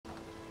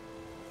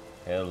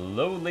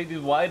Hello, ladies.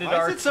 Why did Why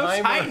our is it so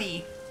timer...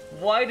 tiny?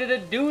 Why did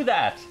it do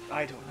that?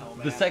 I don't know,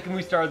 man. The second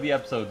we started the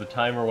episode, the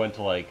timer went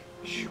to like...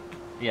 Shoop.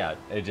 Yeah,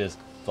 it just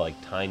like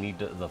tinied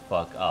the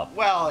fuck up.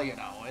 Well, you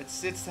know,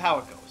 it's how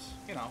it goes.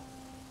 You know,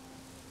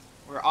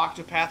 we're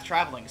Octopath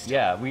traveling still.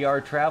 Yeah, we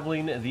are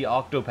traveling the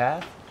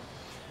Octopath.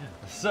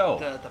 So,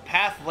 The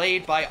path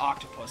laid by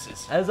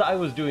octopuses. as I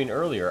was doing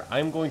earlier,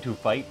 I'm going to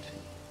fight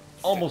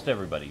almost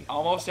everybody.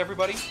 Almost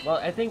everybody? Well,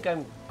 I think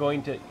I'm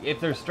going to... If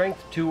there's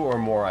strength 2 or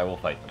more, I will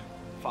fight them.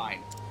 Fine.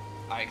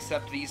 I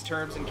accept these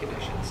terms and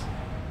conditions.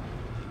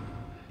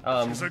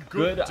 It's a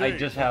good I day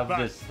just for have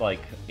battle. this, like,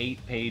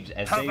 8-page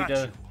essay at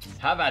to... you.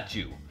 Have at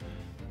you.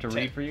 To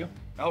read for you?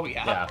 Oh,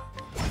 yeah.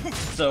 Yeah.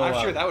 So, I'm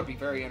sure that would be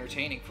very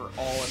entertaining for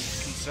all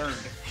concerned.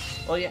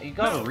 Well, yeah, you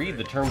gotta read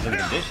the terms and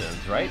conditions,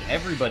 right?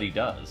 Everybody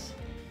does.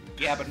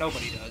 Yeah, but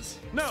nobody does.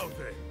 Now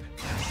then.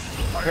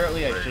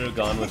 Apparently I should have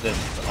gone with this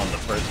on the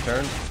first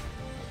turn,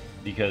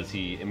 because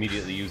he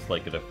immediately used,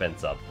 like, a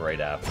defense up right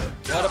after.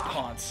 What a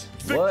ponce.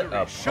 What Victory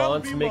a shall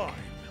be mine.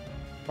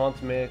 Ponce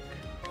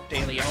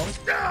De Leon?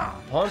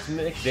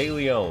 De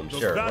Leon. The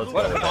Sure, let's battle- go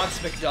What a with that. ponce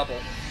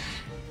McDouble.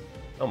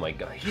 Oh my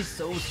god, he's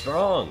so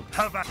strong.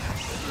 Have at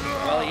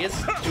Well, he is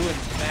doing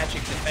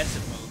magic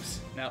defensive moves.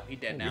 No, he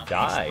dead now. He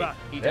died.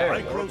 He There died. we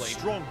I go. grow Horribly.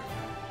 stronger.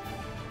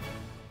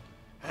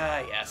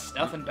 Ah, yes.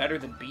 Nothing better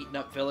than beating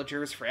up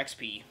villagers for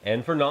XP.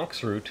 And for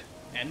Nox Root.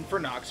 And for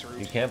Nox You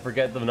Root. can't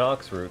forget the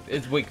Nox Root.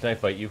 Wait, can I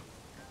fight you?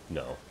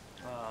 No.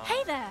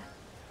 Hey there!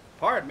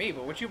 Pardon me,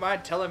 but would you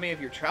mind telling me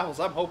of your travels?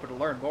 I'm hoping to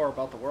learn more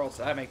about the world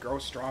so I may grow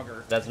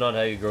stronger. That's not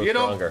how you grow You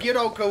stronger.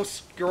 don't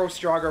grow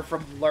stronger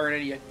from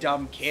learning, you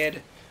dumb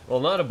kid.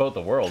 Well, not about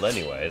the world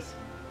anyways.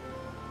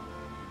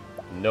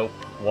 Nope.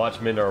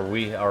 Watchmen are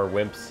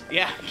wimps.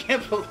 Yeah, I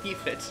can't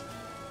believe it.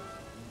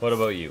 What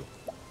about you?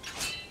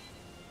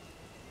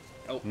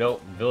 Nope.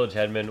 Nope. Village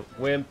headman,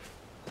 wimp.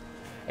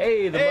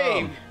 Hey, the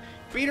Hey, mom.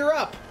 beat her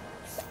up.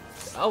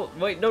 Oh,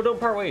 wait, no, don't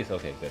part ways.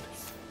 Okay, good.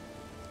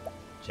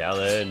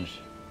 Challenge.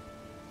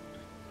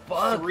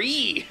 Fuck.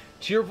 3.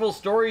 Cheerful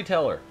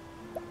storyteller.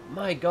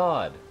 My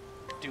god.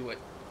 Do it.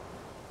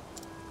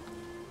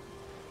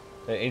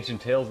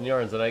 Ancient tales and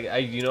yarns, and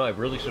I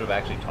really should have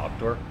actually talked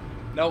to her.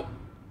 Nope.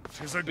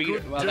 Tis a Beat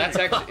good it. Well, day. that's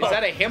actually... Is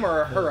that a him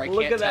or a her? I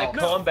Look can't at that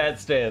tell. combat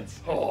stance.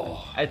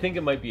 Oh, I think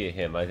it might be a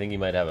him. I think he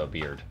might have a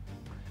beard.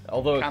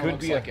 Although it Kinda could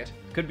looks be like it.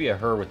 could be a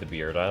her with a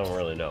beard. I don't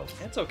really know.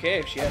 it's okay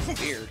if she has a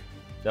beard.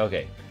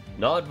 Okay,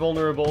 not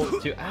vulnerable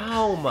to.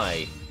 Ow,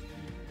 my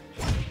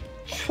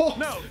Oh,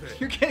 Now then.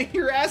 you're getting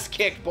your ass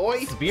kicked, boy.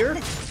 spear.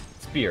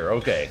 Spear.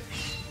 Okay.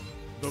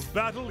 The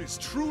battle is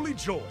truly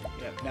joy.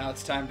 Yep. Now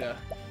it's time to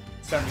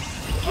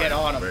get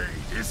on him. Blade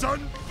is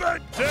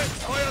unfed,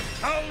 death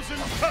by 1,000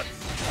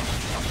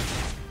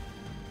 cuts.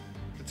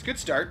 It's a good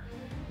start.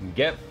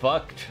 Get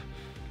fucked.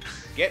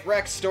 Get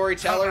wrecked, Have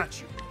storyteller. at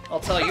you. I'll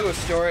tell you a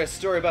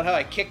story about how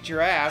I kicked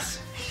your ass.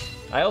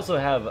 I also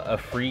have a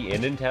free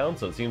inn in town,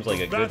 so it seems like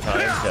a good time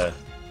to.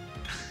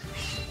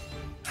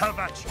 Have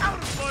at you. Out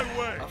of my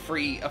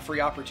way. A free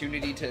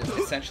opportunity to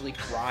essentially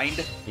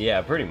grind.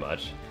 Yeah, pretty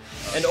much.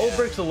 And yeah. old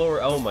brick's a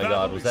lower. Oh my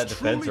god, was that Battle is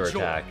defense or truly joy.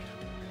 attack?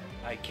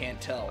 I can't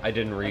tell. I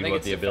didn't read think what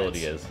it's the ability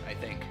defense, is. I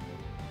think.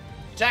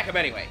 Attack him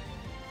anyway.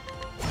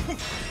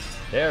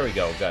 There we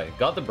go, guy.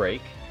 Got the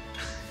break,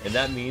 and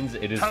that means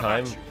it is How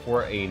time about you?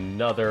 for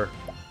another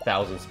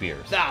 1,000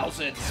 spears.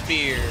 1,000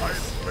 spears. I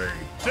slay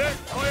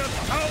death by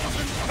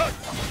 1,000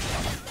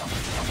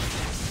 cuts.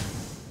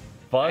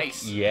 Fuck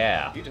Nice.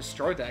 yeah. You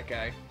destroyed that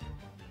guy.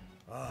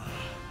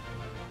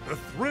 The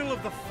thrill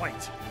of the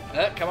fight.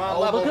 Come on, Oh,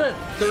 level. look at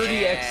that, 30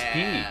 Yeah.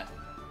 XP.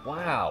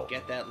 Wow.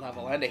 Get that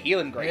level and a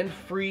healing grape. And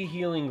free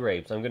healing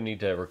grapes. I'm gonna need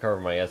to recover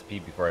my SP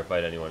before I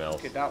fight anyone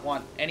else. Could not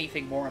want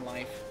anything more in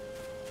life.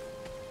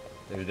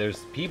 There's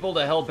people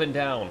to help in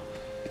town.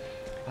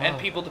 And Ah.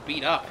 people to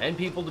beat up. And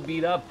people to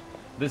beat up.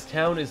 This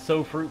town is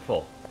so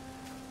fruitful.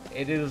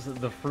 It is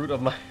the fruit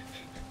of my...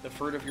 The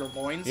fruit of your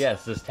loins.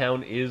 Yes, this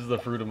town is the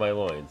fruit of my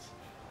loins.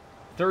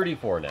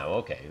 34 now.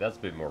 Okay, that's a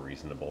bit more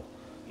reasonable.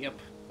 Yep.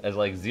 As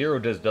like 0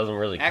 just doesn't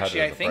really cut Actually,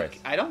 it I as a think price.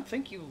 I don't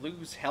think you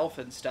lose health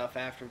and stuff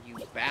after you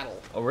battle.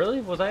 Oh really?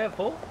 Was I at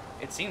full?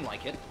 It seemed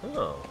like it.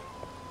 Oh.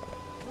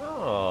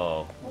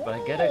 Oh, but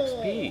I get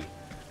XP.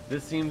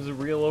 This seems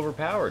real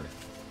overpowered.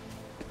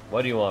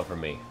 What do you want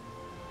from me?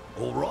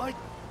 All right.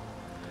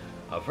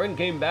 A friend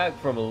came back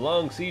from a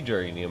long sea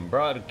journey and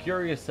brought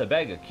a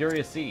bag of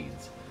curious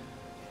seeds.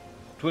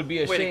 'Twould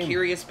be a Wait, shame. a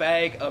curious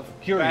bag of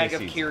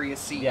seeds. curious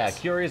seeds. Yeah,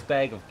 curious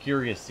bag of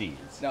curious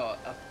seeds. No,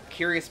 a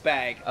curious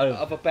bag Of-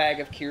 of a bag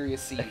of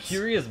curious seeds. A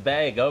curious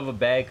bag of a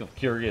bag of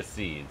curious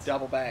seeds.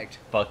 Double bagged.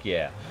 Fuck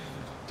yeah.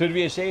 'Twould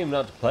be a shame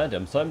not to plant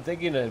them, so I'm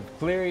thinking of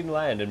clearing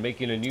land and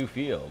making a new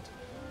field.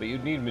 But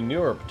you'd need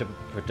manure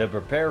to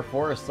prepare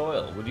forest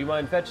soil. Would you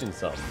mind fetching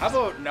some? How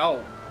about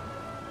no?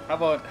 How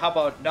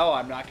about no?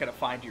 I'm not gonna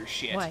find your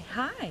shit. Why,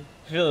 hi.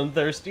 Feeling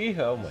thirsty?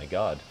 Oh my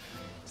god.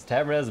 This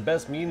tavern has the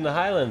best meat in the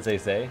Highlands, they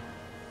say.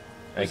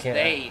 I Who's can't.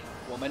 they,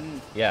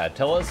 woman? Yeah,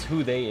 tell us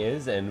who they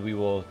is and we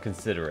will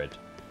consider it.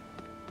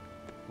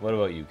 What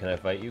about you? Can I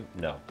fight you?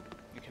 No.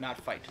 You cannot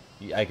fight.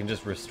 I can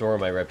just restore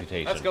my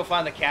reputation. Let's go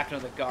find the captain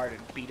of the guard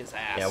and beat his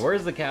ass. Yeah,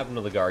 where's the captain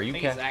of the guard? I You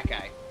think can't. he's that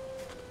guy.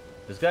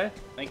 This guy?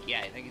 I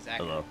think he's that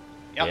guy. Hello.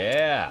 Yep.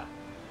 Yeah.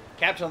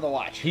 Captain of the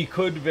watch. He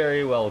could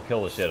very well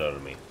kill the shit out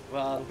of me.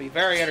 Well, it'll be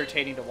very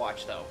entertaining to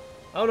watch, though.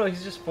 Oh no,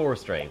 he's just 4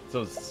 strength,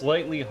 so it's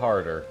slightly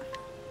harder.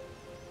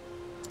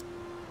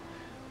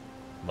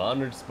 I'm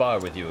honored to spar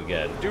with you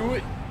again. Do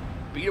it.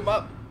 Beat him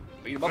up.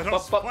 Beat him up, Let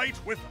us up. fight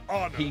with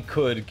honor. He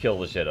could kill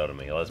the shit out of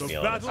me, let's be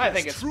honest. I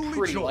think it's Truly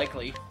pretty joy.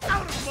 likely.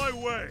 Out of my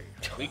way!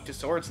 Weak to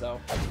swords,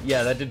 though.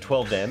 Yeah, that did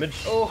 12 damage.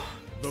 Oh,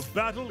 The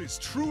battle is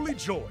truly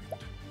joined.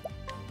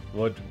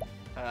 What?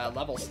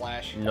 level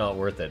slash. Not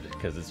worth it,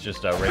 because it's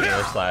just a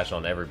regular slash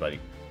on everybody.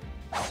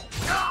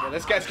 Yeah,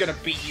 this guy's gonna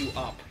beat you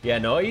up. Yeah,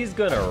 no, he's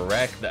gonna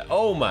wreck the.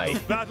 Oh my. The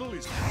battle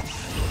is.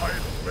 I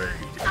am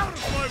made. Out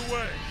of my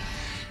way!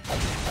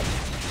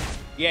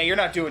 Yeah, you're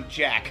not doing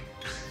jack.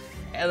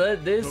 Yeah,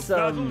 this The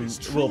battle is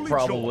will truly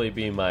probably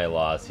be my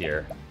loss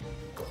here.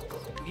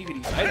 You can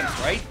use items,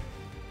 right?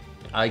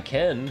 I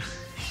can.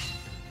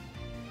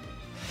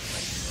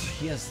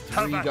 He has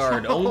 3 about-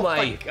 guard. Oh Oh my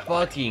my God.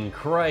 fucking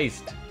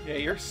Christ. Yeah,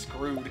 you're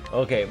screwed.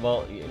 Okay,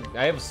 well,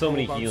 I have so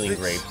many about healing this?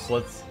 grapes.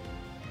 Let's.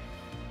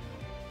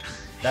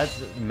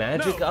 That's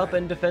magic No. up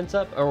and defense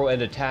up, or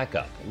and attack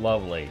up.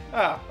 Lovely.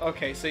 Oh,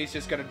 okay, so he's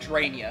just gonna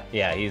drain you.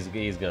 Yeah, he's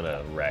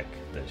gonna wreck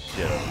the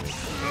shit out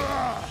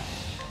of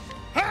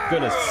me.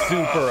 Gonna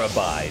super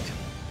abide.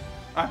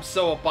 I'm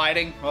so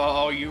abiding.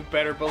 Oh, you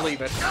better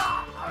believe it.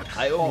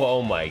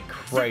 Oh my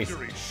Christ.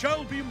 Victory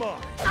shall be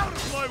mine. Out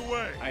of my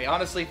way! I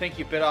honestly think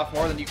you bit off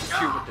more than you can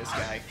chew with this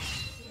guy.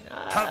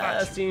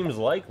 Seems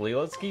likely.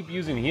 Let's keep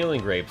using healing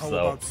grapes How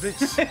though. about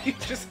this? You're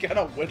just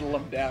gonna whittle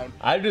him down.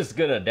 I'm just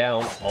gonna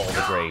down all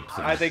the grapes.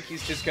 I think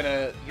he's just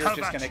gonna. You're How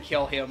just about gonna you?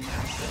 kill him.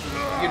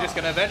 You're just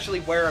gonna eventually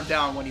wear him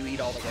down when you eat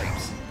all the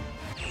grapes.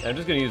 I'm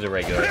just gonna use a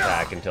regular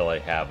attack until I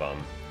have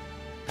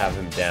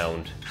him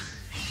downed.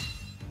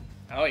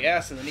 Oh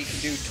yes, and then he can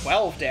do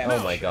 12 damage.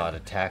 Oh my god,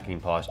 attacking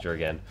posture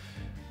again.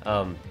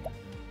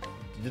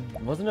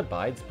 Wasn't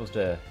Abide supposed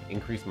to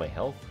increase my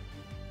health?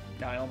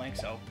 No, I don't think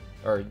so.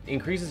 Or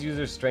increases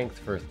user strength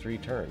for 3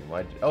 turns.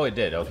 Why? Oh, it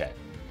did. Okay.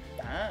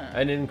 Ah.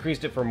 And it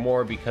increased it for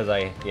more because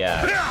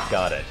yeah,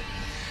 got it.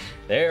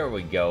 There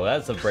we go.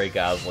 That's the break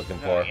I was looking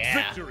for. Oh,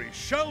 yeah. Victory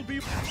shall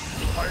be.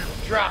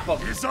 Drop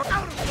him. Is out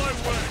of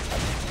my way!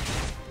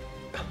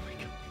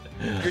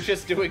 You're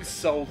just doing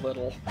so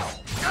little.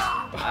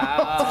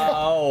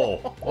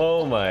 Ow!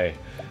 Oh my.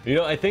 You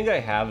know, I think I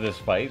have this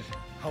fight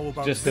How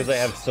about just because I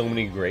this? have so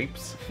many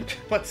grapes.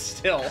 But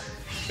still,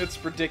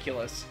 it's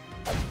ridiculous.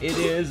 It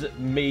is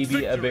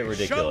maybe a bit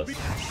Victory shall ridiculous.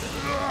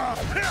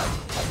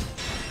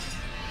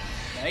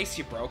 Nice,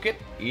 you broke it.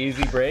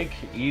 Easy break,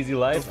 easy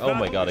life. The Oh my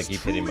battle god, I is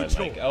keep hitting my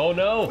truly mic. joy. Oh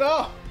no!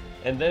 No!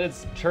 And then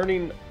it's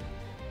turning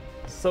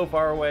so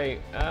far away.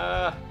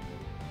 Yeah,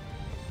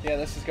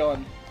 this is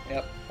going.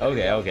 Yep.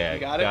 Okay, okay. You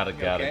got it? Got it,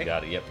 You got okay? it,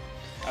 got it. Yep.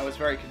 I was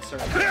very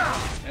concerned.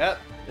 Yep.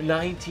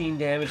 19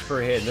 damage per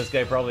hit, and this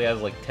guy probably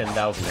has like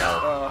 10,000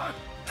 health.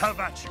 Have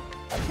at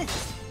you!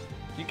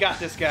 You got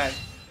this guy.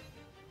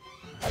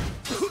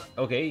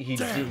 Okay, he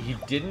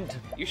didn't.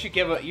 You should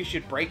you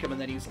should break him and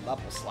then use a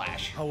level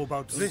slash. How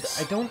about this?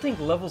 I don't think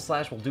level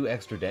slash will do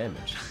extra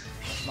damage.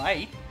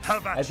 Might.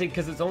 Have at I think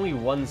because it's only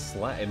 1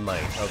 slash. It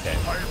might. Okay.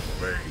 My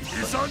blade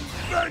is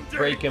unbending!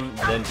 Break him,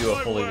 then do a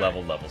My fully way.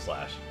 leveled level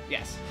slash.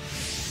 Yes.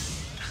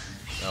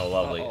 Oh,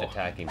 lovely. Uh-oh.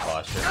 Attacking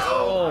posture.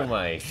 Oh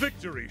my.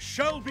 Victory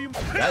shall be.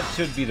 That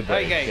should be the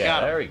break. Okay, Yeah,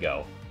 got him. there we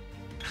go.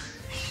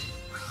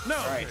 Now,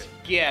 All right,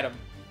 get him.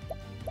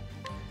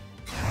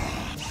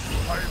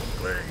 my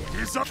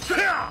blade is up.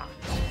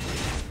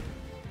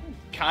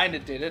 Kinda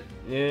did it.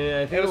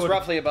 Yeah, I think It was would-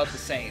 roughly about the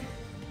same.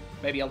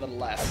 Maybe a little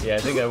less. Yeah, I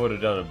think I would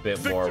have done a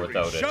bit more Victory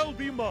without it. shall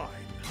be mine.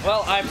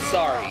 Well, I'm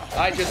sorry.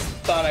 I just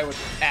thought I would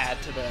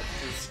add to the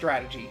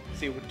strategy,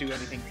 see if it would do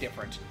anything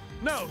different.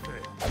 Now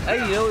then,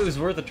 Hey, you know, it was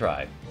worth a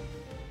try.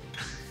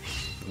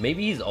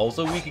 Maybe he's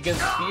also weak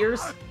against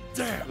spears?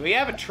 damn. We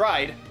haven't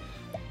tried.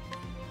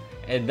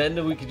 And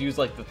then we could use,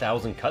 like, the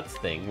 1,000 cuts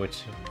thing,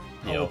 which,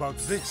 you How know... about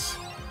this?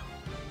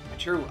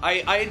 True.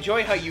 I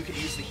enjoy how you can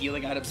use the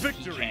healing items and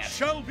he Victory can't.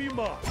 shall be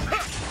mine.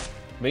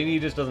 Maybe he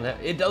just doesn't have...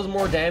 It does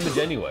more damage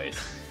anyways.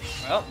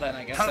 Well, then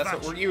I guess How that's what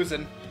about we're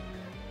using.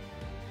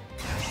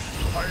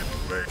 My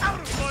blade out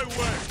of my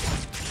way.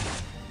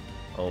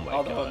 Oh my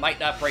Although god. it might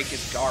not break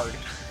his guard.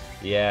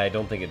 Yeah, I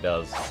don't think it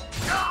does.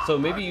 So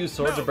maybe use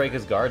swords to break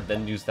his guard,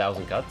 then use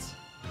 1,000 cuts?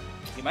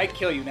 He might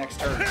kill you next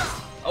turn.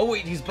 Oh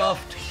wait, he's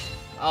buffed!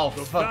 Oh,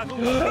 fuck. battle-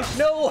 No!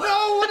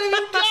 No, what have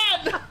you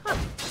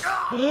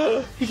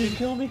done? He didn't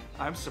kill me?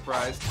 I'm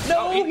surprised.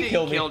 No, he he did.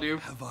 killed He me. killed you.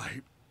 Have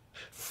I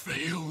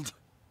failed?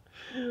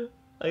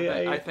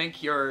 I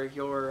think your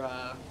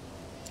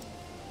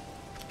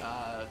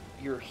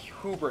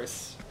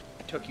hubris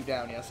took you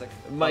down, Yessik.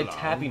 My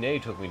tapping A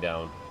took me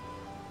down.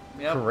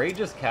 Yep.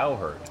 Courageous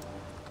cowherd.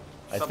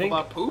 Something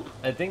about poop?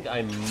 I think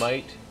I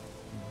might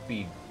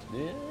be...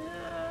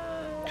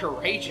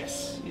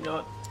 Courageous. You know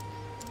what?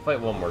 Fight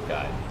one more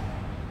guy.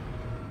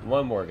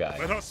 One more guy.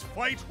 Let us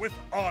fight with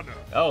honor.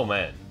 Oh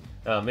man.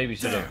 Maybe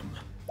should have.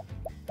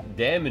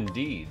 Damn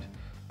indeed.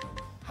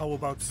 How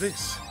about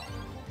this?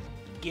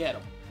 Get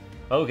him.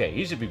 Okay,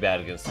 he should be bad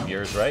against the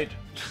gears, right?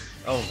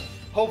 Oh.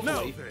 Now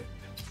Hopefully.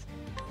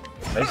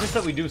 then. It's just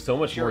that we do so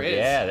much Sure more. is.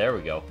 Yeah, there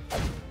we go.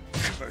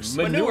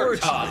 Manure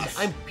toss.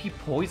 toss. He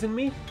poisoned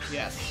me?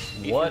 Yes.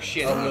 What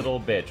Shit. a little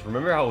bitch.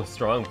 Remember how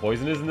strong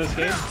poison is in this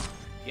game?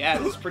 Yeah,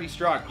 this is pretty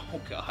strong. Oh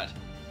god.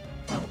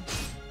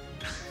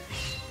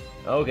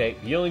 Okay,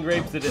 healing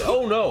grapes did it.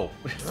 Oh no!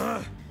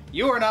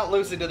 You are not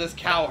losing to this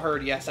cow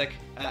herd, Yessik.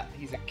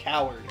 He's a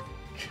coward.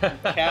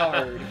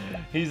 Coward.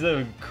 He's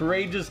a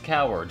courageous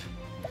coward.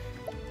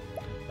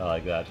 I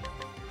like that.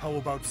 How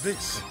about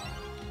this?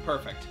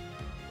 Perfect.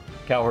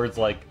 Cowherd's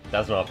like,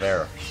 that's not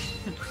fair.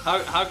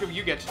 How come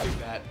you get to do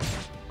that?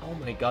 Oh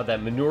my god,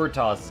 that manure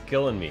toss is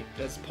killing me.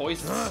 Does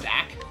poison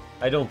stack?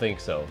 I don't think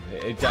so.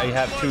 I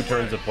have 2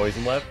 turns of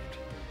poison left.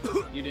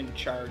 You didn't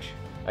charge.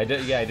 I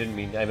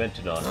meant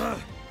to not.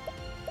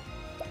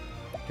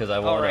 Because I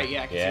want Oh, right,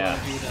 yeah,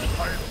 because you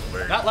want to do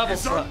the... Not level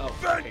Is our oh,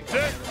 bad okay.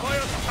 death by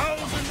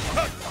 1,000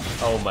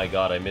 cuts. Oh my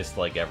god, I missed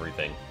like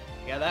everything.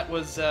 Yeah, that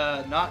was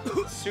not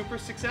super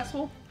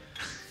successful.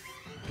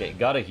 Okay,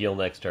 gotta heal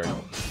next turn.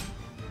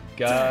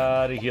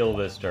 Gotta heal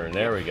this turn.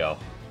 There we go.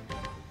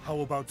 How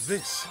about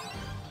this?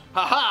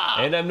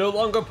 Haha! And I'm no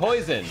longer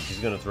poisoned. He's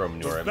gonna throw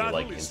manure at me battle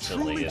like is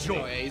instantly, truly isn't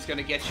Oh, he? yeah, he's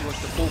gonna get you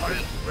with the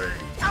poopy.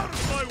 Out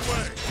of my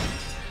way.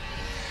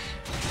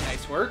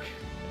 Nice work.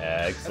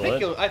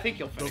 Excellent. I think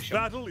you'll The finish him.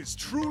 battle is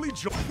truly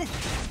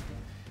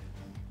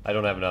I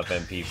don't have enough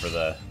MP for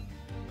the...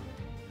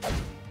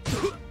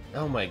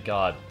 Oh my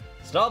god.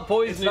 Stop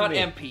poisoning It's not me.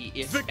 MP,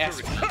 it's victory.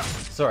 SP.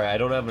 Sorry, I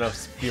don't have enough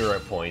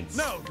spirit points.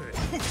 Now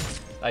then.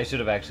 I should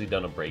have actually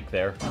done a break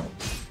there.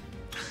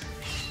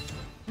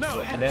 Now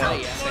But out now-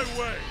 of my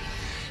way.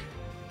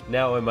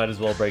 Now I might as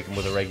well break him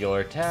with a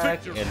regular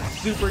attack Victory. and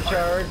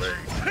supercharge.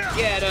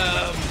 Get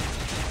him!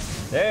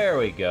 There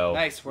we go.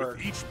 Nice work.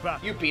 With each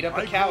battle, You beat up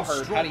a I cow grow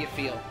herd. How do you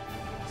feel?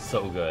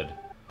 So good.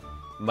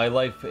 My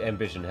life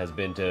ambition has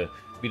been to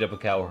beat up a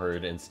cow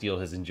herd and steal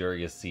his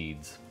injurious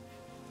seeds.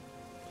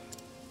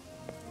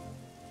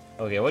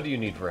 Okay, what do you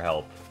need for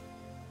help?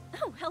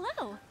 Oh,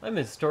 hello. I'm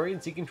a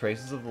historian seeking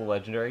traces of the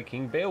legendary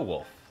King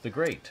Beowulf the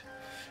Great.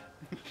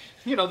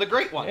 You know, the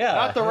great one, Yeah.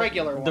 not the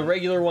regular one. The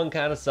regular one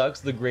kind of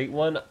sucks. The great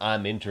one,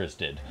 I'm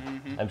interested.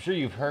 I'm sure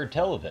you've heard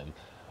tell of him.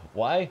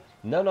 Why?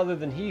 None other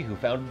than he who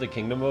founded the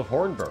kingdom of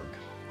Hornburg.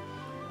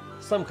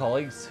 Some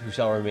colleagues, who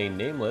shall remain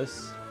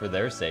nameless for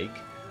their sake,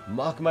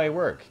 mock my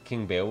work.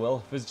 King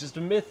Beowulf is just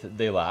a myth,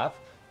 they laugh.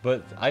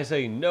 But I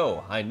say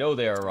no, I know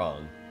they are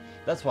wrong.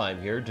 That's why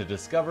I'm here to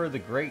discover the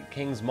great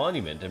king's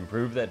monument and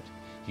prove that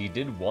he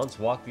did once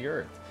walk the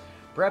earth.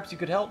 Perhaps you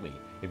could help me.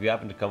 If you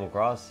happen to come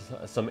across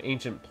some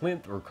ancient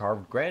plinth or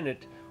carved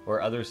granite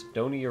or other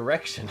stony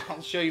erection.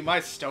 I'll show you my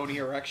stony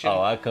erection.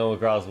 Oh, I come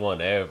across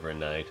one every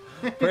night.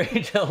 Pray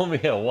tell me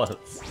at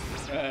once.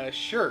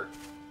 Sure.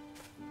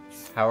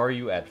 How are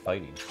you at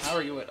fighting? How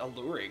are you at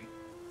alluring?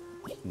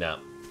 No.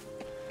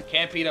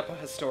 Can't beat up a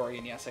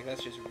historian, Yessik.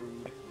 That's just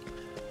rude.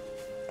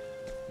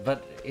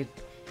 But it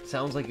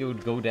sounds like it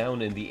would go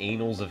down in the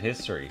annals of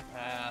history.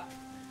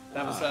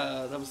 That was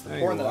the There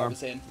porn you that I are.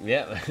 was in.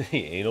 Yeah,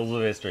 the annals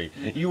of history.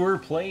 You were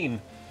playing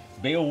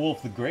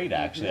Beowulf the Great,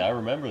 actually. I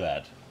remember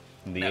that.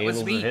 In the That was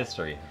annals me. of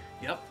history.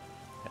 Yep.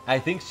 I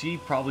think she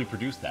probably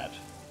produced that.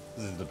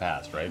 This is the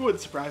past, right? It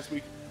wouldn't surprise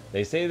me.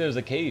 They say there's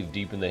a cave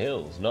deep in the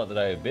hills. Not that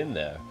I have been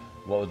there.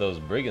 What with those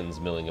brigands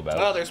milling about?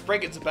 Oh, there's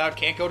brigands about.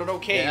 Can't go to no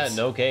Yeah, caves.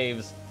 no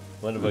caves.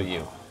 What about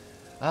you?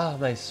 Ah,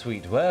 my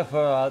sweet,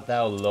 wherefore art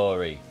thou,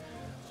 Lori?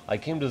 I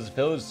came to this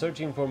village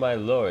searching for my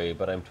Lori,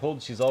 but I'm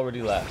told she's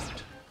already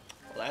left.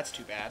 Well, that's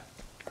too bad.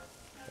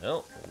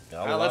 Well,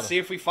 Let's see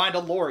if we find a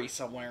lorry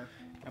somewhere.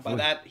 And by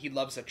that, he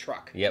loves a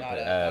truck, Yep,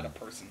 not a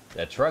person.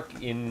 A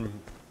truck in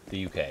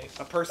the UK.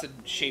 A person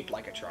shaped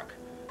like a truck.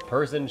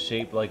 Person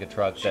shaped like a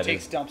truck She that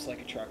takes is dumps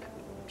like a truck.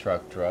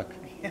 truck.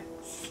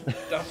 Yes.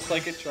 Dumps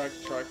like a truck.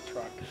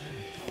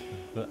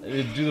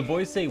 Do the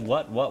boys say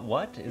what?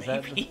 Is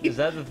Maybe.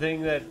 that the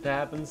thing that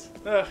happens?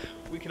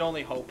 We can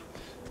only hope.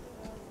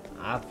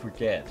 I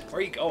forget. Where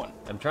are you going?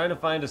 I'm trying to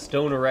find a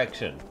stone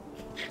erection.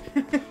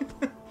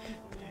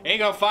 Ain't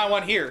gonna find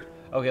one here.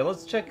 Okay,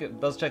 let's check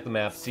the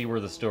map, see where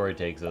the story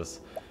takes us.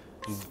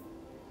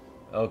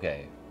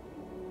 Okay.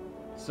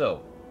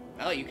 So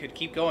Well, you could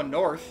keep going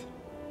north.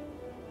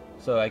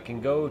 I can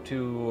go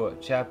to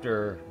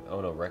chapter,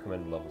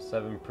 recommended level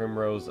 7,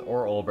 Primrose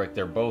or Ulbrich.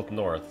 They're both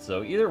north.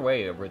 So either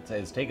way,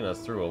 it's taken us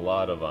through a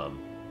lot of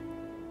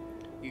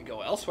You could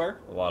go elsewhere.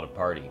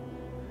 party.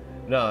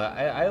 No,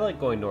 I like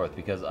going north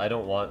because I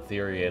don't want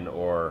Therian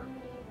or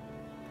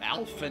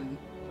Alphen.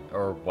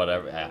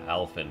 whatever,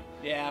 Alphen.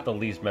 Yeah. The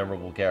least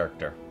memorable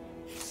character.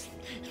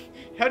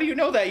 How do you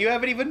know that? You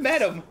haven't even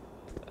met him.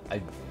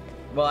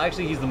 Well,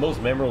 actually, he's the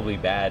most memorably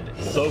bad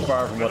so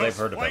far from what Let I've us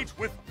heard of him. fight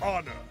with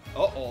honor.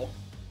 Uh-oh.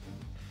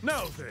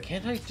 Now then.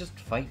 Can't I just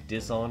fight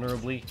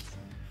dishonorably?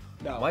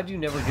 No. Why do you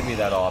never give me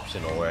that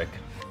option, Ulrich?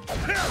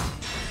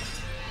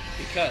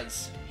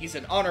 Because He's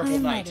an honorable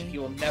I'm knight. ready. He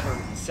will never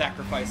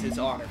sacrifice his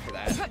honor for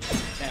that.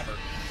 Never.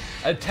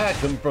 Attack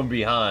them from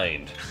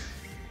behind.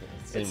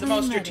 It's the I'm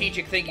most ready.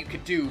 strategic thing you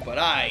could do, but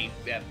I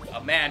am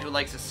a man who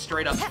likes a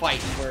straight-up fight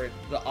where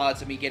the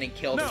odds of me getting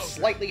killed are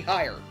slightly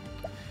higher.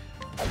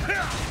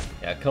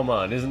 Yeah, come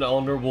on. Isn't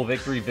honorable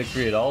victory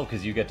victory at all?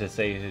 Because you get to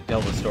tell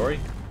the story?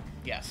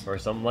 Yes. Or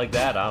something like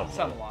that? I don't know.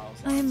 Something along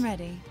those I am lines.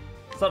 ready.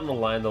 Something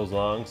along those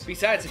lines.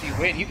 Besides, if you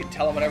win, you can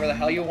tell him whatever the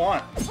hell you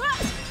want.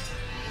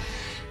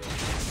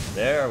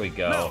 There we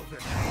go. Now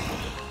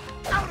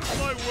then, out of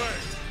my way!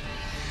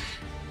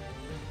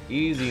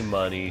 Easy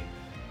money.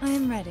 I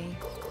am ready.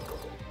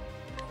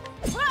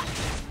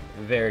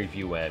 Very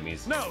few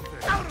whammies. Now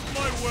then, out of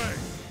my way!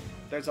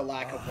 There's a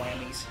lack of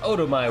whammies. Out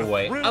of my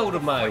way. Out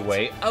of my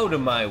way. Out of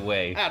my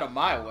way. Out of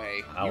my way.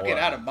 You I'll, get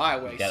out of my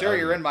way. get Sir, out.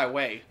 you're in my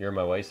way. You're in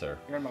my way, sir.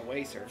 You're in my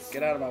way, sir.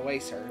 Get out of my way,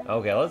 sir.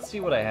 Okay, let's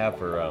see what I have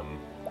for,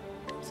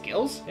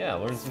 Skills? yeah,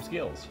 learn some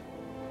skills.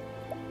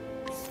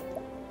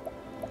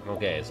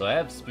 Okay, so I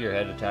have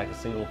Spearhead, attack a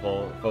single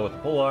foe with a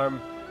pole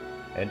arm,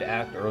 and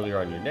act earlier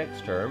on your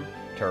next turn,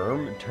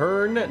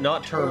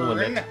 not term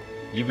limit.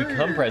 You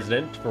become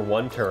president for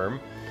 1 term.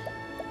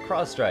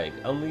 Cross Strike,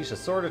 unleash a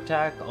sword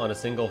attack on a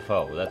single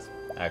foe. That's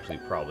actually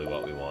probably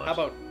what we want. How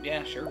about,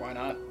 yeah, sure, why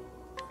not?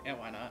 Yeah,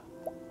 why not?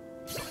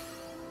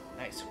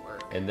 Nice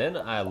work. And then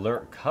I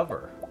learnt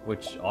Cover,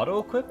 which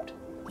auto-equipped?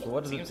 So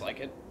what is Seems it? like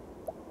it.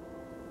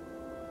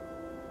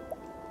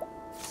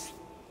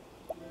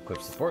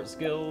 Equip support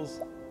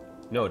skills.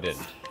 No, it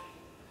didn't.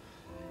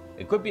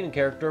 Equipping a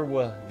character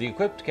the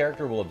equipped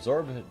character will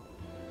absorb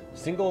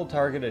single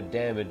targeted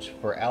damage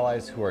for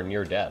allies who are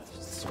near death.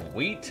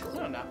 Sweet.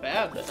 No, not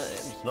bad.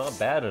 It's not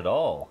bad at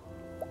all.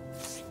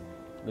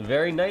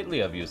 Very knightly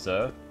of you,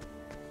 sir.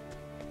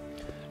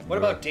 What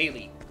about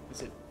daily?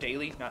 Is it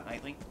daily, not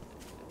nightly?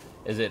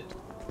 Is it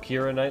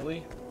Kira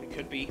Knightley? It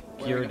could be.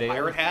 Kira Wearing a daily?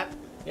 pirate hat?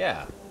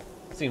 Yeah.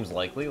 Seems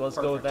likely. Let's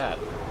go with that.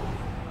 Perfect.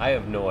 I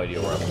have no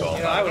idea where I'm going.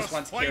 You know, I was Just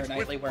once fight Kira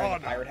Knightley with wearing a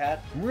honor. pirate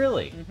hat.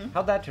 Really?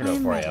 How'd that turn out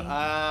I'm for ready.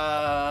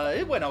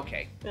 you? It went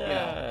okay. You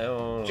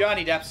know,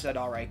 Johnny Depp's an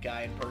alright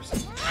guy in person,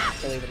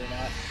 believe it or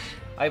not.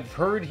 I've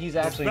heard he's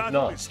actually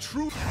Battle not. is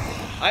true.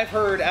 I've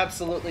heard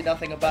absolutely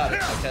nothing about it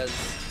because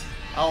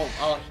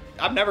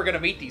I'm never gonna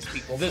meet these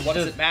people, so what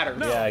does it matter?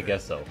 Yeah, I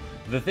guess so.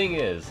 The thing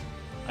is,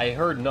 I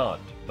heard not,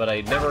 but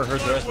I never heard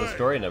the rest of the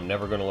story, and I'm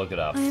never going to look it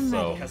up. I'm So,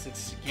 ready. Because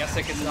it's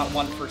Yessik is not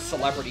one for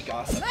celebrity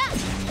gossip.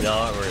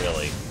 not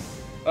really.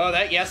 Oh,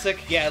 that Yessik?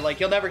 Yeah, like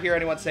you'll never hear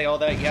anyone say, "Oh,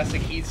 that Yessik,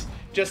 he's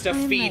just a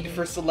I'm feed ready.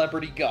 for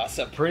celebrity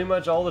gossip." Pretty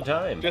much all the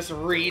time. Just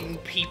reading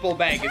People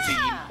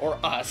magazine or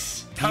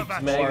Us. Have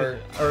at Or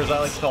as I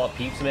like to call it,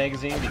 Peeps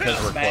Magazine, because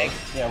Peeps we're Mag.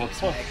 close. Yeah,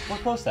 Peeps Mag. we're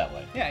close that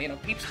way. Yeah, you know,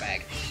 Peeps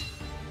mag.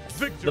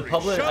 victory.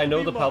 I know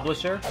shall the be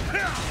publisher,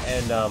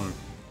 and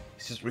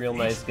he's just a real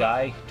nice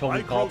guy. He told me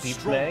I to call it grow Peeps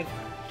strong. Mag.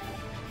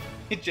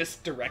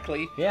 Just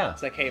directly. Yeah.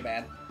 It's like, hey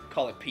man,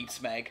 call it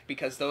Peeps mag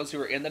because those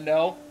who are in the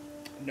know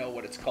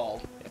what it's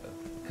called.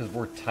 Because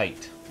we're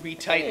tight. Be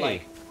tight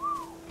Hey.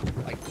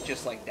 like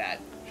just like that.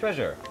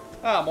 Treasure.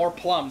 Ah, more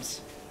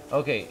plums.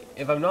 Okay,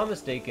 if I'm not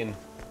mistaken,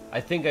 I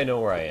think I know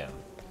where I am.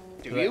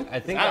 Do I- you? I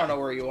think I don't know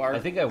where you are. I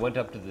think I went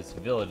up to this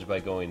village by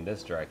going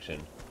this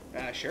direction.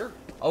 Sure.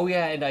 Oh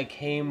yeah, and I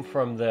came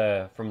from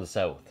the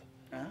south.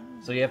 Ah.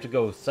 So you have to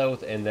go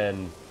south and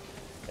then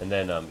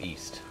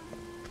east.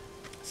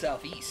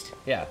 Southeast.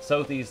 Yeah,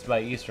 southeast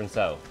by eastern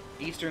south.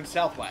 Eastern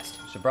southwest.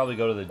 Should probably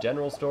go to the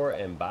general store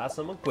and buy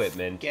some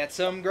equipment. Get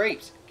some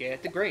grapes.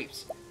 Get the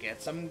grapes.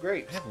 Get some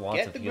grapes. I have lots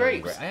Get of the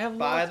healing grapes. I have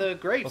Buy lots the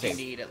grapes. Okay. You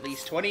need at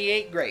least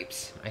 28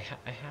 grapes. I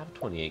have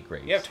 28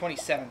 grapes. You have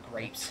 27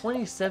 grapes.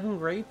 27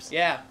 grapes?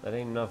 Yeah. That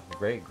ain't enough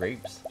great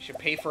grapes. You should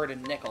pay for it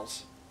in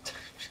nickels.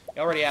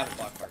 You already have a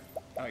buckler.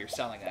 Oh, you're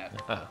selling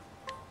that. Ah.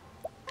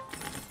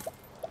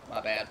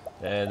 My bad.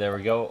 And there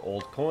we go,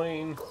 old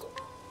coin.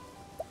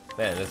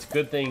 Man, it's a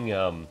good thing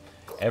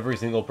every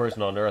single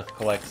person on Earth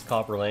collects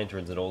copper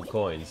lanterns and old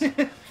coins.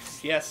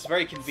 Yes, it's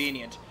very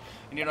convenient.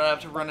 And you don't have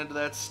to run into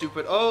that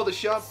stupid, oh, the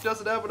shop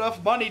doesn't have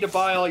enough money to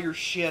buy all your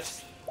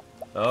shit.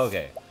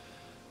 Okay.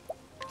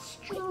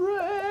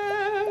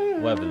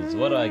 Weapons,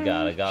 what do I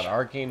got? I got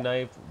Arcane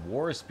Knife,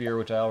 War Spear,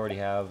 which I already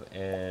have,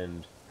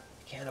 and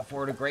can't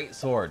afford a Great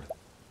Sword.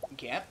 You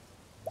can't?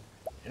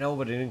 No,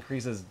 but it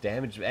increases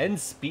damage and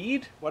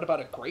speed? What about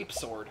a grape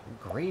sword?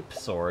 Grape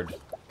Sword.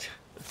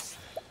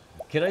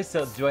 Can I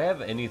sell, do I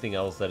have anything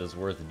else that is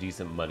worth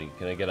decent money?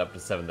 Can I get up to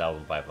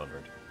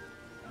 7,500?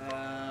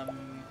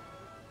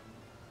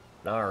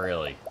 Not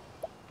really.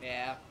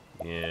 Yeah.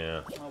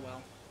 Yeah. Oh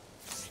well.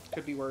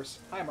 Could be worse.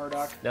 Hi,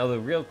 Murdoch. Now the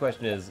real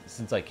question is,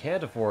 since I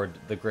can't afford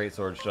the Great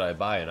Sword, should I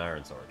buy an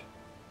Iron Sword?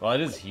 Well,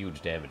 it is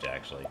huge damage,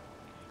 actually.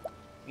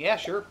 Yeah,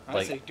 sure. I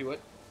Like- say do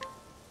it.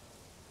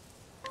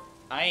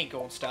 I ain't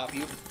gonna stop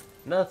you.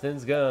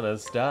 Nothing's gonna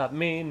stop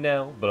me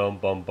now. Bum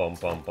bum bum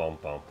bum bum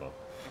bum bum.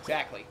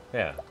 Exactly.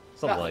 Yeah,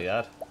 something like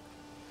that.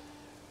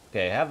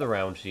 Okay, I have the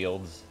round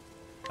shields.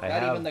 I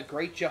Not have. even the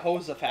great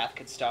Jehoshaphat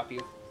could stop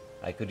you.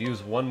 I could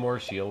use one more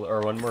shield or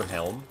one more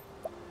helm.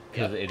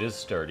 because it is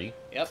sturdy.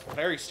 Yep,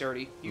 very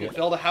sturdy. You can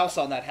build a house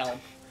on that helm.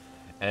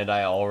 And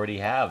I already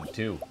have,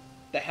 too.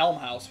 The helm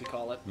house, we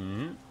call it.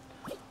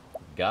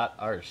 Got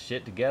our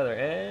shit together,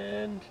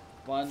 and...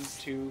 1,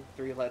 2,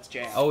 3, let's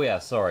jam. Oh yeah,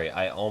 sorry,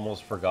 I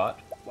almost forgot.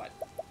 What?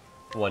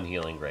 1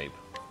 healing grape.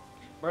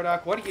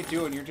 Murdoch, what are you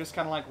doing? You're just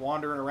kind of like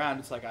wandering around.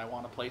 It's like, I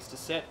want a place to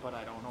sit, but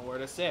I don't know where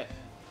to sit.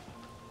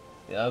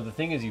 The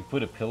thing is, you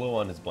put a pillow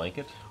on his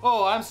blanket.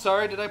 Oh, I'm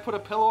sorry. Did I put a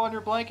pillow on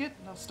your blanket?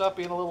 Now stop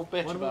being a little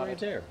bitch What about right it.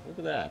 there? Look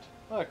at that.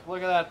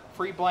 Look at that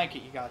free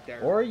blanket you got there.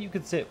 Or you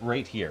could sit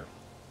right here.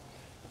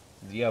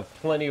 You have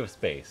plenty of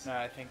space. No,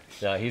 I think...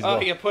 Now he's Oh,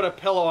 going... you put a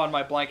pillow on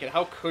my blanket.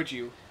 How could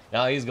you?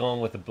 Now he's going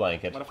with the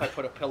blanket. What if I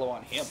put a pillow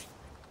on him?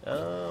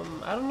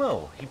 I don't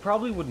know. He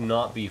probably would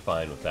not be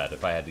fine with that,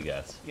 if I had to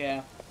guess.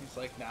 Yeah. He's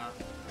like,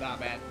 nah,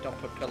 man. Don't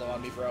put pillow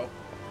on me, bro.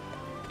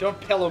 Don't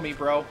pillow me,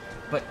 bro.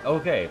 But,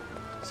 okay.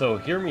 So,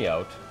 hear me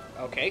out.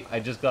 Okay. I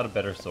just got a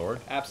better sword.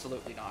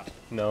 Absolutely not.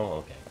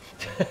 No?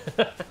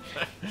 Okay.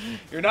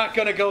 You're not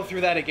gonna go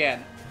through that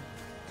again.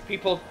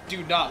 People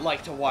do not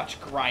like to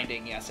watch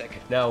grinding, Yessik.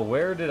 Now,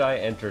 where did I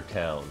enter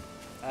town?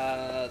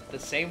 The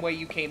same way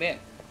you came in.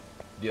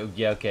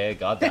 Yeah, okay, I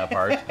got that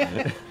part.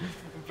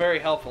 Very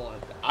helpful.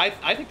 I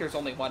think there's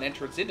only one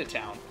entrance into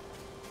town.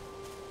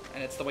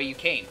 And it's the way you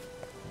came.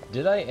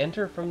 Did I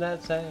enter from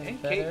that side?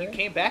 You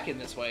came back in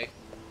this way.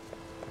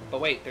 But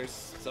wait, there's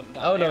something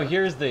down Oh there. no,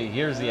 here's the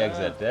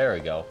exit. There we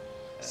go.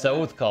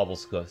 South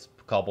cobblestone.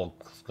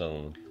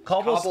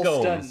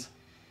 Cobblestones.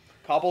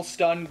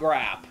 Cobblestone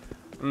grab.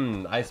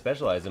 I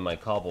specialize in my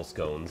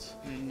cobblestones.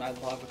 I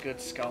love a good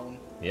scone.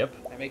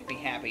 Yep. They make me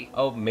happy.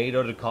 Oh, made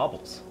out of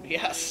cobbles.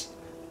 Yes.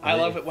 I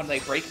love it when they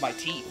break my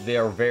teeth. They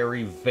are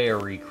very,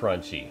 very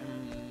crunchy.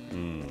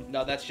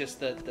 No, that's just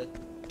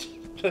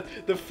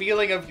the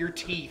feeling of your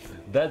teeth.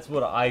 That's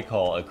what I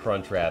call a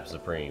Crunchwrap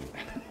Supreme.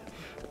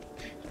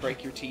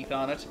 Break your teeth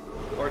on it.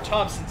 Or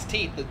Thompson's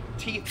teeth, the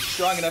teeth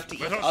strong enough to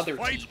eat Let us other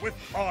fight teeth. with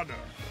honor.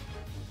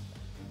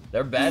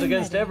 They're bad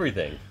against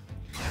everything.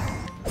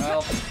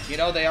 Well, you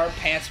know, they are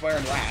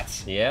pants-wearing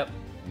rats. Yep.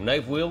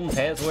 Knife-wielding,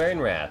 pants-wearing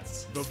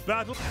rats. The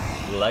battle.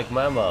 Like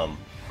my mom.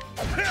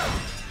 I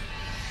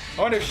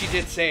wonder if she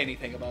did say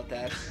anything about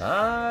that.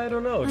 I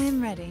don't know. I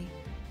am ready.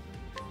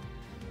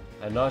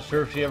 I'm not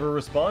sure if she ever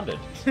responded.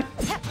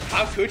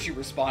 How could you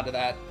respond to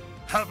that?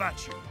 Have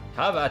at you.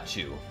 How about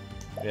you?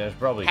 Yeah, it's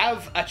probably...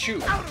 Have a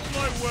chew. Out of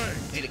my way.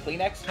 Need a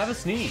Kleenex? Have a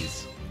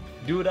sneeze.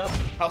 Do it up.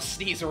 I'll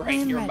sneeze right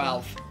in your ready.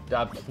 mouth.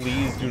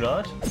 Please do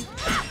not.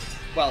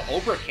 Well,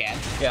 Oprah can.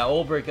 Yeah,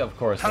 Ulbrich, of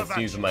course, How can about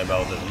sneeze you? in my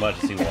mouth as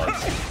much as he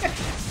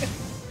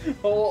wants.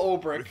 Oh,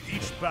 Oprah. With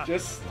each battle,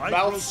 Just I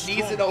mouth grow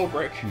sneezing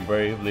stronger. Oprah.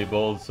 Bravely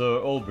bold Sir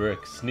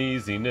Ulbrich,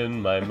 sneezing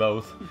in my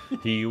mouth.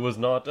 He was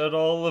not at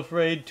all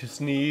afraid to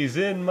sneeze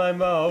in my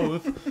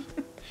mouth.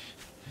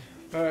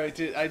 I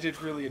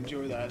did really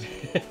enjoy that.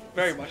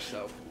 Very much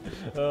so.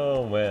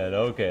 Oh man,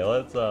 okay,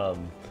 let's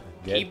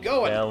get Keep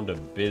going. down to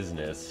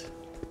business.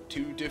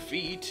 To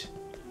defeat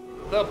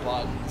the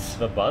buns.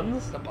 The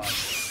buns? The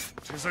buns.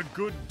 'Tis a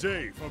good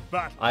day for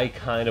battle. I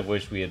kind of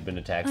wish we had been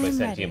attacked by I'm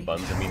sentient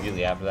ready. buns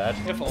immediately after that.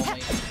 If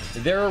only.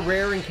 They're a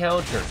rare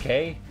encounter,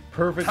 okay?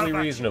 Perfectly How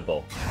about-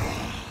 reasonable.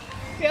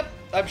 Yep,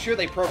 I'm sure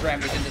they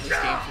programmed it into this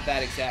game for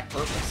that exact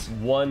purpose.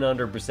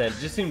 100%.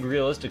 Just seemed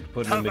realistic to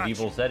put in a How about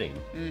medieval you? setting.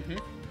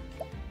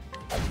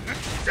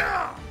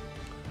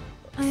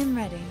 I am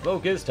ready.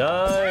 Focus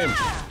time!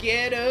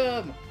 Get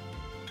him!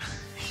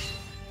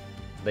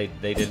 They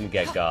didn't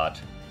get got.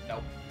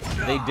 Nope.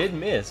 They did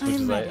miss, which I'm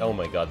is like, ready. oh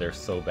my god, they're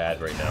so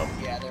bad right now.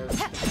 Yeah,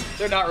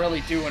 they're not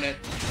really doing it.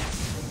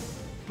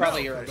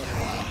 Probably you're a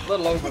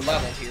little over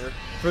level here.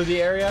 For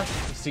the area,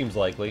 seems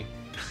likely.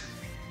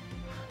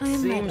 I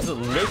am Seems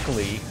ready.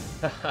 lickly.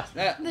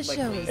 Eh, The like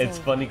show me. is It's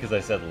funny because I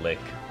said lick.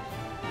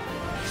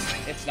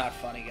 It's not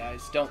funny,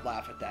 guys. Don't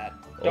laugh at that.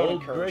 Don't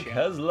Old encourage Brick him.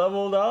 has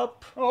leveled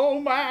up. Oh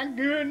my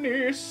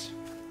goodness!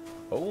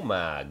 Oh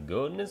my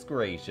goodness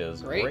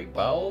gracious. Great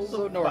balls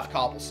of North fi-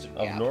 Cobblestone.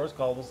 Of Yeah. North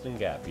Cobblestone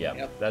Gap, yeah.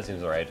 Yep. That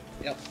seems alright.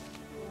 Yep.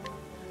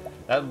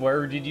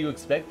 Where did you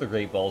expect the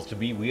Great Balls to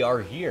be? We are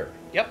here.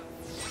 Yep.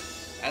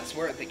 That's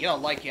where, you know,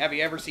 like, have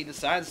you ever seen the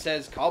sign that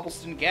says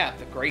Cobblestone Gap?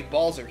 The Great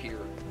Balls are here.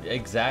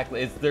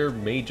 Exactly. It's their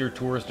major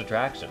tourist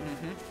attraction.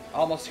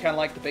 Almost kind of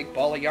like the big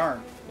ball of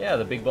yarn. Yeah,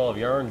 the big ball of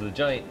yarn, the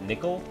giant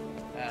nickel.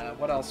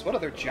 What else? What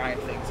other giant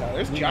things are there?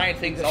 There's giant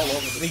things all over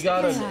the We state.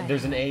 got Yeah.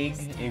 there's an egg.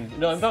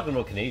 No, I'm talking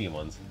about Canadian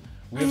ones.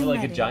 We have I'm like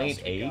a ready. giant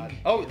Oh, God. egg.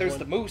 Oh, there's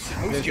the moose.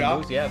 Moose There's Jaw.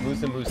 the moose, yeah,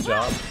 moose and moose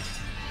jaw.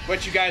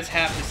 Which you guys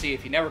have to see.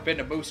 If you've never been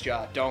to Moose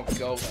Jaw, don't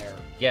go there.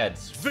 Yeah,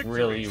 it's Victory.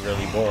 really,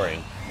 really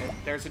boring.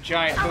 There's a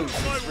giant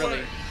moose. my It's really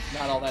way.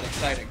 not all that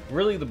exciting.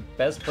 Really, the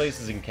best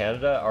places in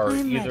Canada are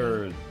I'm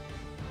either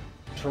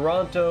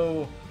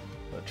Toronto,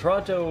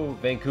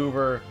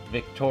 Vancouver,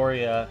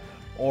 Victoria,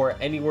 or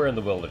anywhere in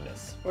the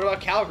wilderness. What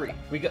about Calgary?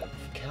 We got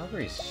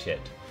Calgary's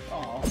shit,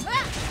 Oh,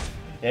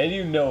 and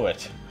you know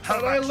it.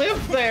 but I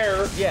live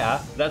there.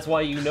 Yeah, that's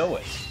why you know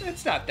it.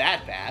 It's not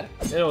that bad.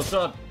 You know, it's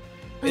not.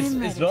 It's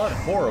I'm it's ready. not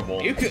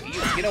horrible. You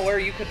know where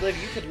you could live?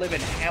 You could live in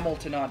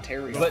Hamilton,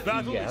 Ontario. But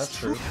Battle yeah, is that's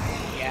true.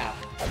 Yeah.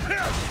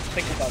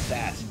 Think about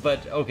that.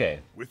 But, okay.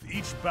 With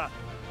each battle,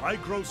 I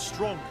grow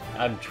stronger.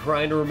 I'm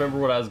trying to remember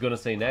what I was going to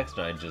say next,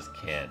 and I just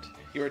can't.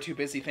 You were too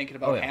busy thinking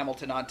about yeah.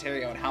 Hamilton,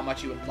 Ontario, and how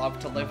much you would love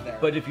to live there.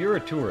 But if you're a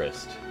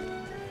tourist,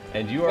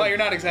 and you are... Well, you're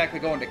not exactly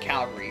going to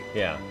Calgary.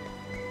 Yeah.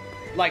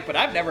 Like, but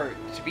I've never,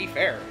 to be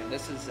fair, and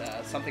this is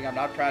something I'm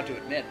not proud to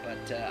admit,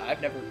 but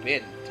I've never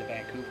been to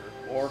Vancouver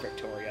or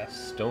Victoria.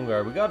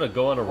 Stoneguard, we gotta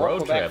go on a Or road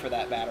Quebec, trip. for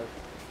that matter.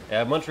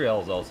 Yeah,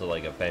 Montreal is also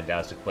like a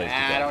fantastic place to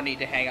go. I don't need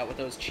to hang out with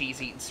those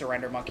cheese-eating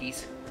surrender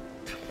monkeys.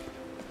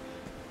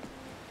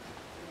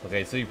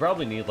 Okay, so you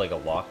probably need like a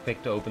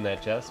lockpick to open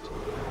that chest.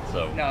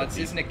 So No,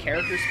 isn't it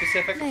character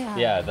specific? They are.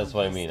 yeah, that's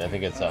what I mean. I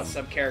think it's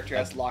Some character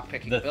has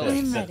lockpicking the,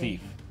 abilities. the I'm ready.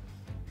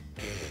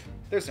 thief.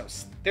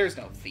 There's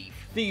no thief.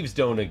 Thieves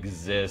don't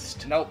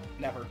exist. Nope,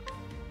 never.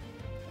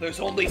 There's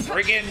only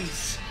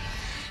brigands,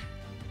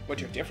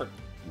 which are different.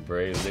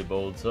 Bravely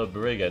bold sub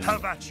brigand.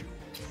 Have at you.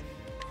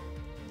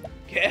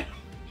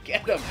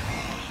 Get them.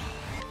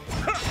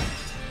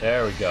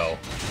 There we go.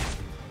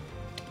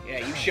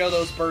 Yeah, you show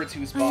those birds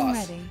who's I'm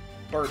boss. ready.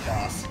 Bird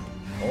boss.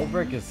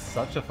 Olbrich is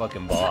such a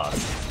fucking boss.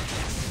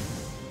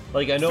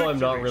 Like, I know I'm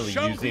not Victory really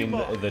shall be using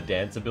mine. the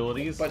dance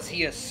abilities. But is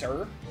he a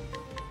sir?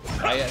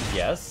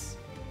 Yes.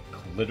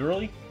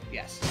 Literally?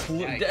 Yes.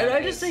 Did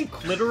I just say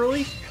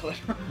literally?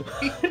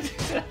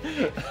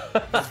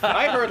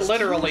 I heard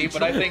literally,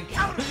 but I think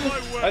Out of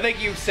my way. I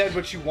think you said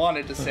what you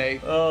wanted to say.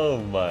 Oh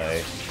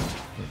my.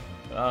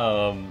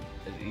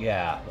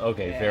 Yeah.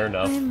 Okay, Yeah. fair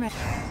enough. I'm ready.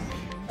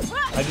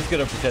 I'm just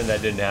gonna pretend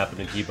that didn't happen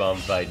and keep on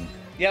fighting.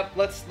 Yep,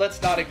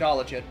 let's not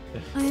acknowledge it.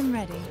 I am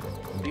ready.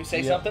 Do you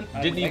say Yeah. something?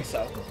 I Didn't don't you- think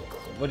so.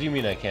 What do you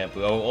mean I can't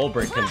boost? Oh,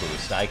 Olbrich can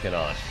boost. I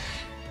cannot.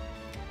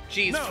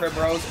 Jeez, No.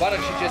 Primrose, why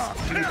don't you just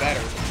do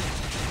better?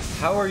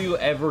 How are you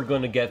ever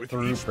gonna get With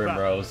through each battle,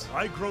 Primrose?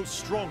 I grow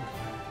stronger.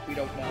 We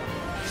don't know.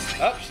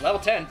 Oh, she's level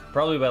 10.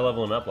 Probably by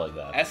leveling up like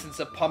that. Essence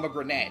of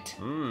pomegranate.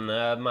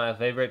 My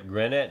favorite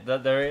granite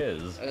that there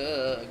is.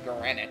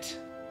 Granite.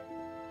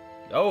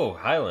 Oh,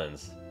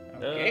 Highlands.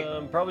 Okay.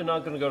 I'm probably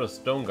not gonna go to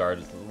Stoneguard.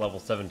 It's a level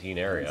 17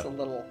 area. It's a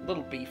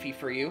little beefy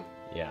for you.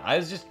 Yeah, I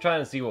was just trying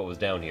to see what was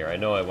down here. I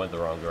know I went the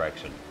wrong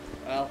direction.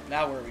 Well,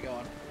 now where are we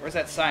going? Where's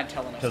that sign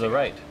telling us? To the go?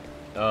 right.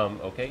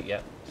 Okay, yeah.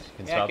 You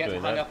can Yeah, stop getting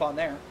doing hung that. up on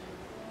there.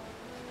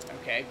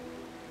 Okay.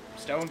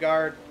 Stone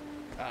Guard.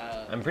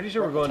 I'm pretty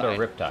sure we're going to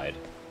Riptide.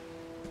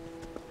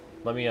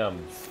 Let me,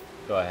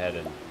 go ahead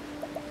and...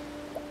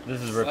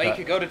 This is Riptide. Well, you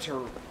could go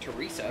to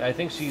Teresa. I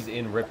think she's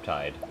in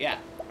Riptide. Yeah,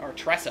 or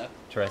Tressa.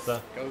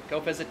 Tressa? Go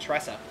visit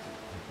Tressa.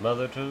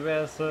 Mother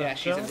Teresa, Yeah,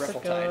 she's in jump the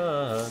Riptide.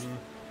 gun.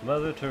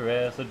 Mother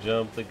Teresa,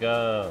 jump the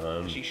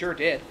gun. She sure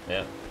did.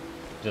 Yeah.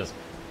 Just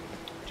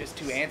Just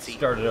too antsy.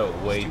 started out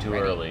way Too too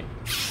ready. early.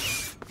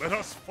 Let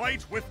us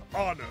fight with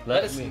honor.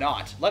 Let us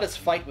not. Let us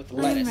fight with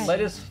lettuce. ready. Let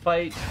us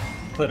fight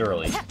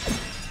literally.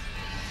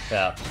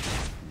 Yeah.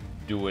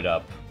 Do it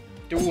up.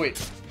 Do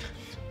it.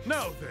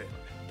 Now then,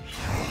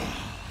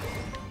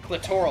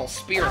 Clitoral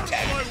spear out of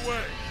attack. my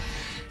way.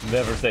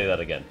 Never say that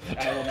again.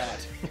 I will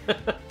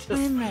not. I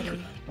am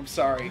ready. I'm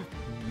sorry.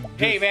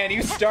 Hey man,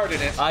 you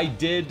started it. I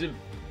did,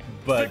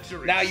 but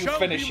Victory Now you shall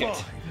finish be it.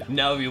 mine.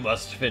 now you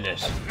must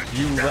finish.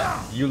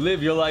 You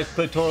live your life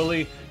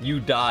clitorally, you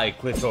die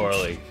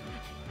clitorally.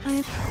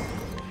 I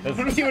I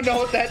don't even know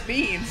what that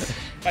means.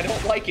 I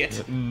don't like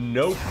it.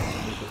 Nope.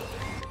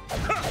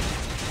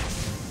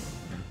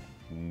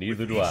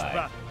 Neither do Each I.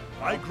 battle,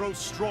 I grow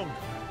stronger.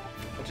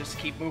 We'll just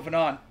keep moving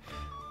on.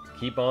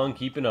 Keep on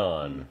keeping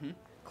on.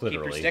 Keep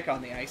your Clitorally. stick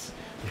on the ice.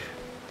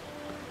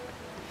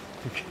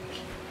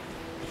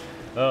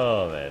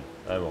 Oh man,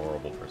 I'm a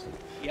horrible person.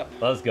 Yep.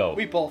 Let's go.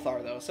 We both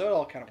are though, so it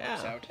all kind of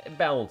works Yeah, out. it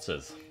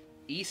balances.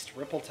 East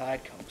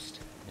Ripple-Tide Coast.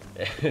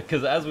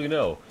 Because as we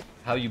know,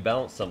 how you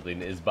balance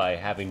something is by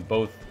having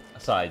both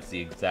sides the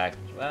exact...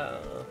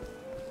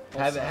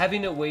 sides.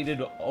 having it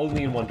weighted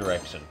only in one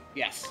direction.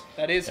 Yes,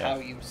 that is Yeah. how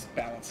you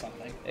balance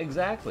something.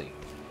 Exactly.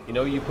 You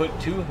know, you put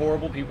two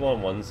horrible people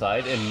on one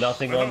side and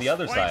nothing on the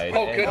other side.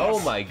 Oh, and, goodness. oh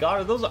my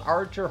god, are those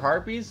archer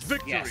harpies?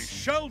 Victory Yes.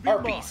 shall be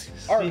Arby's.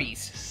 mine. Arby's.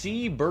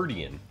 Sea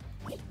Birdian.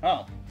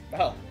 Oh,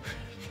 well.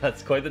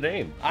 That's quite the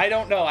name. I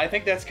don't know. I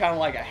think that's kind of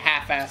like a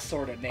half-ass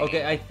sort of name.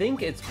 Okay, I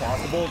think it's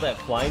possible that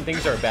flying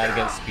things are bad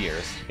against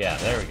spears. Yeah,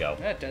 there we go.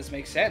 That does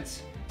make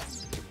sense.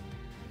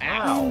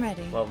 Ow. I'm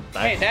ready. Well,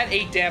 Hey, that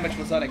 8 damage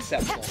was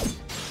unacceptable.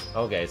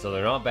 Okay, so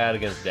they're not bad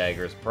against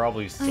daggers,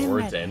 probably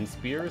swords ready. and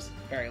spears.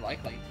 Very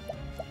likely.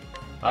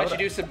 How Why would don't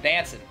you do some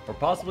dancing? Or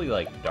possibly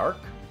like dark?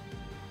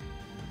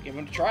 Give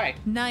him a try.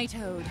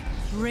 Knighthood,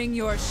 bring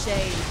your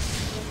shade.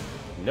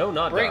 No,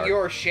 not Bring dark.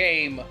 your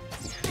shame.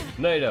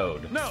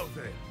 Knighthood. Now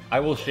then, I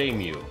will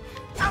shame you.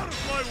 out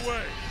of my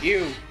way.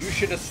 You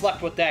should have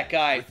slept with that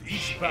guy.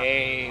 Each battle,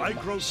 Shame. I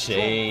grow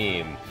stronger.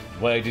 Shame.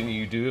 Why didn't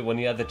you do it when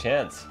you had the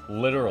chance?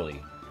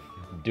 Literally.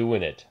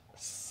 Doing it.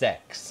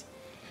 Sex.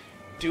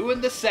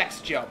 Doing the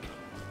sex jump.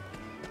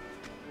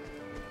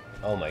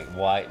 Oh my,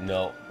 why?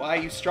 No. Why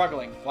are you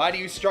struggling? Why do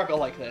you struggle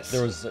like this?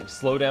 There was a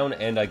slowdown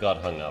and I got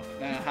hung up.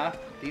 Uh-huh.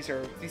 These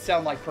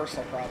sound like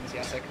personal problems,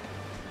 Yessik.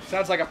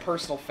 Sounds like a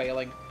personal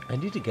failing. I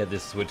need to get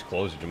this Switch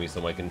closer to me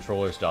so my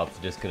controller stops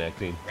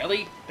disconnecting.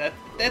 Really?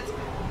 That's...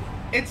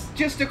 It's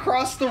just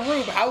across the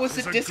room. How is It's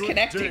it a good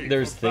disconnecting? day.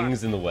 There's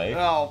things in the way.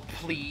 Oh,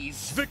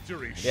 please.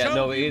 Victory Yeah, shall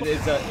no, be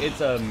it's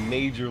a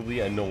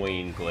majorly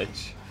annoying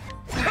glitch.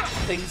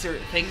 Things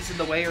in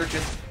the way are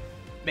just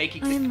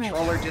making the I'm ready.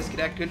 controller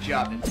disconnect. Good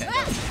job,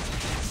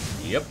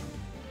 Nintendo. Yep.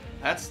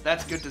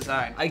 That's good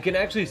design. I can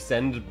actually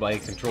send my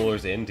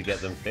controllers in to get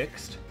them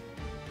fixed,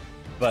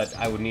 but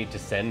I would need to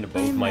send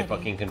both I'm my ready.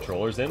 fucking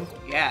controllers in.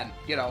 Yeah, and,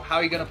 you know, how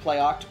are you gonna play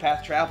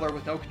Octopath Traveler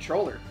with no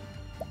controller?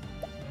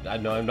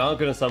 No, I'm not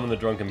gonna summon the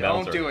drunken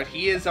bouncer. Don't do it.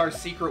 He is our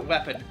secret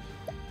weapon.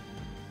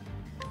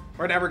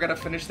 We're never gonna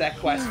finish that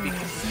quest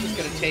because it's just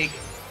gonna take.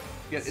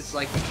 It's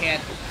like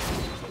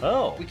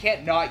Oh, we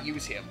can't not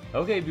use him.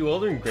 okay,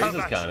 Bewildering Grace is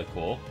Combat. kind of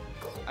cool.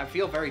 I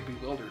feel very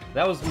bewildered.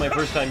 That was my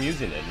first time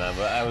using it, and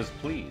I was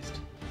pleased.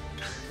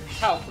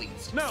 How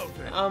pleased? Now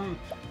then.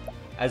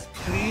 As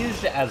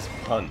pleased as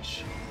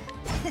Punch.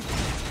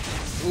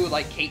 Ooh,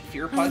 like Kate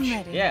Fear I'm Punch.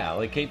 ready. Yeah,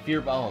 like Cape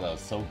Fear. Oh, that was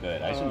so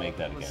good. I should make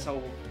that It was again.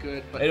 so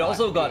good, but It not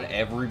also got good.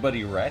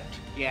 everybody wrecked.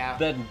 Yeah.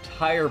 That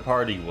entire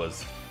party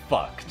was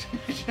fucked.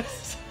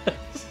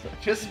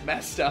 just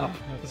messed up.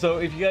 So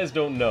if you guys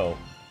don't know,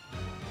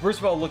 first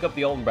of all, look up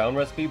the Alton Brown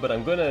recipe, but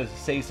I'm gonna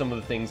say some of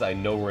the things I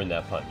know were in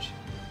that punch.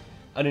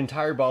 An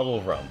entire bottle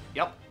of rum.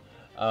 Yep.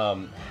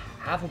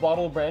 Half a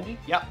bottle of brandy.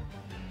 Yep.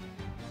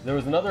 There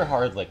was another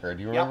hard liquor.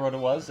 Do you remember what it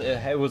was?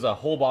 It was a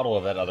whole bottle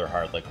of that other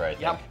hard liquor, I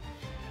think.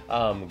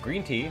 Yep.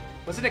 Green tea.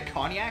 Wasn't it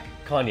cognac?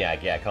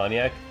 Cognac, yeah,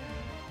 cognac.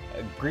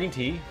 Green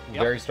tea,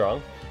 Yep. very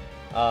strong.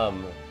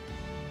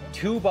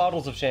 2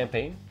 bottles of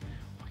champagne.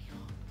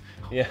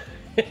 Yeah.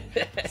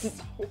 So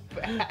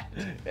bad.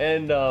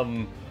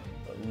 And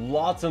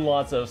lots and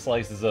lots of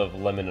slices of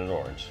lemon and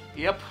orange.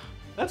 Yep.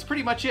 That's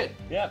pretty much it.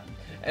 Yeah.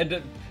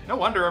 And No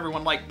wonder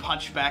everyone liked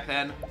Punch back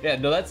then. yeah,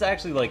 no, that's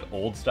actually like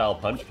old style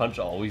punch. Punch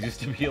always used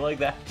to be like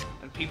that.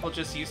 And people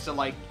just used to,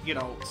 like, you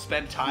know,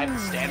 spend time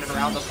standing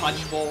around the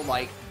punch bowl,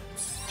 like,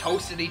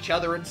 toasting each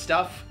other and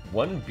stuff.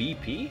 1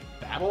 BP?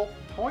 Battle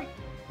point?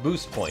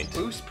 Boost point.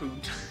 Boost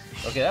poot.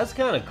 Okay, that's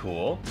kind of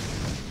cool.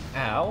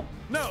 Ow.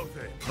 Now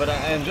then. But I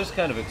am just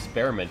kind of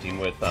experimenting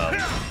with,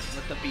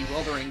 With the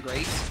bewildering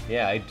grace.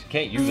 yeah, I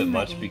can't use it I'm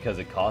much ready. because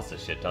it costs a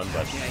shit ton,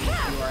 but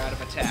Yeah, you are out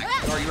of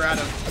attack. Or you're out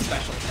of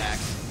special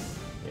attacks.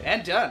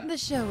 And done. The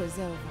show is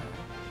over.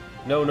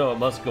 no, it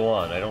must go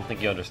on. I don't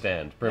think you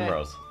understand.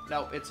 Primrose,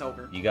 No, it's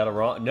over. you got it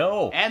wrong.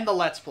 No! And the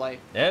Let's Play.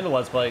 And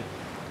let's play.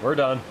 We're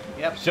done.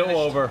 Yep, Show finished.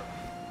 over.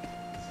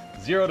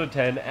 0 to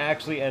 10,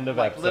 actually end of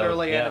Like, episode.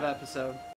 literally Yeah. end of episode.